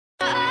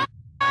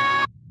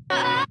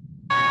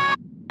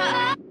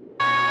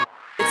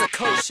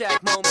Shack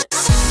moment.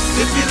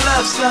 If you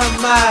love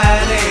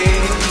somebody,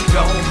 go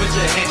put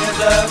your hands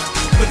up,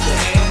 put your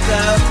hands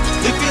up.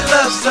 If you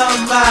love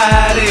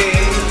somebody,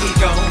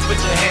 go put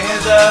your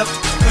hands up,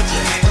 put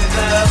your hands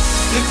up.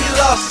 If you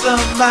lost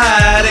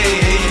somebody,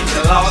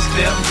 you lost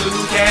them to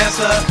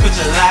cancer, put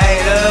your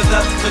lighters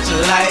up, put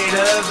your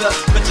lighters up,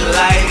 put your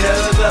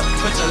lighters up,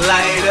 put your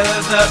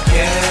lighters up,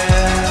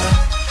 yeah.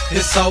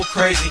 It's so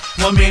crazy,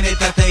 1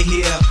 minute that they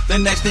hear, the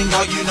next thing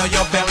all you know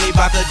your family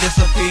about to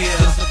disappear.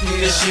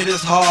 This shit is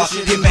hard,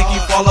 it make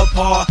you fall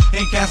apart.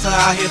 And cancer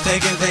out here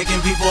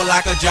taking people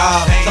like a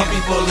job. Some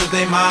people lose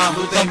their mom,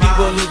 some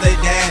people lose their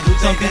dad,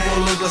 some people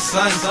lose a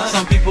son,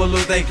 some people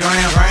lose their gram.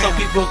 Some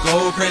people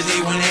go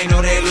crazy when they know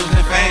they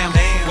losing fam.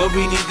 What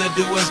we need to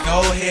do is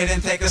go ahead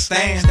and take a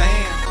stand.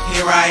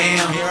 Here I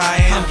am,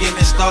 I'm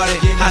getting started.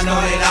 I know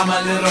that I'm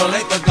a little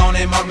late, but gon'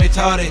 mark me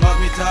tardy.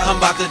 I'm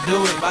about to do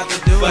it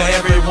for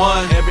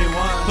everyone.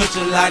 Put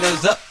your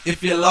lighters up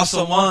if you lost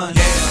someone.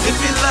 If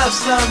you love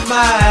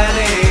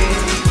somebody,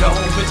 go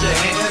put your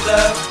hands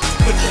up,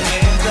 put your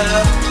hands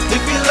up.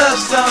 If you love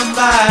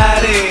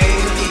somebody,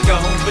 go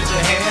put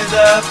your hands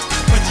up,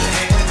 put your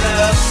hands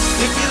up.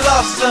 If you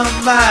lost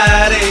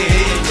somebody,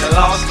 you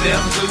lost them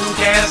to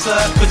cancer,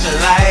 put your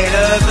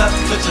lighters up,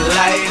 put your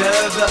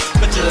lighters up,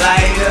 put your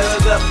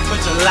lighters up,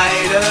 put your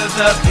lighters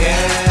up,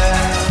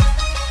 yeah.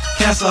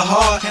 Cancer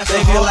hard, they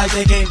feel like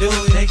they can't do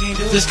it.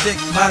 Just stick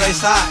by their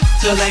side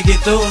till they get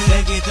through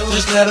it.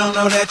 Just let them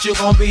know that you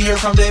gon' be here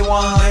from day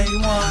one.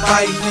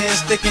 Fighting and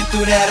sticking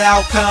through that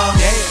outcome.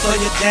 So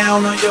you're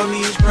down on your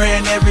knees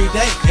praying every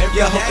day.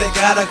 You hope they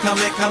gotta come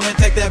and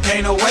take that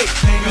pain away.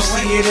 You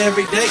see it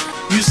every day,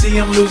 you see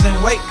them losing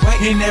weight.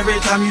 And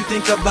every time you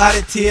think about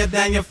it, tear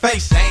down your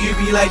face. You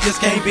be like, this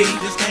can't be,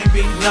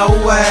 no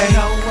way.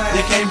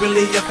 You can't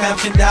believe your fam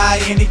can die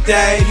any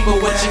day.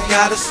 But what you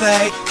gotta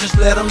say, just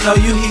let them know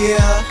you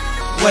here,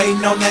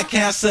 waiting on that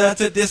cancer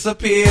to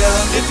disappear.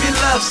 If you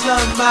love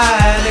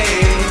somebody,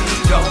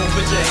 go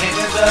put your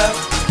hands up,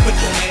 put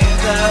your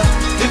hands up.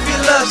 If you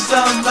love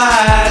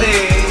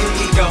somebody,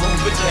 go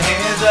put your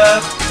hands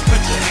up,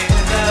 put your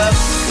hands up.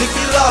 If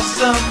you lost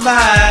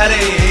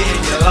somebody,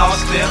 you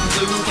lost them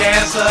to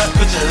cancer,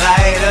 put your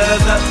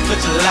lighters up, put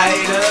your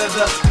lighters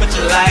up, put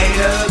your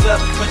lighters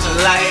up, put your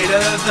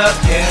lighters up,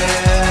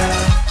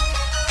 yeah.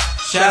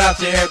 Shout out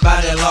to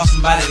everybody that lost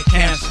somebody to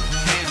cancer.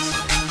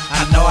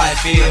 I know how it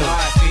feels.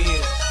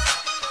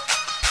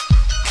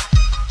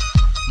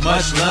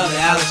 Much love to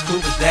Alice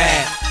Cooper's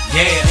dad.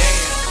 Yeah.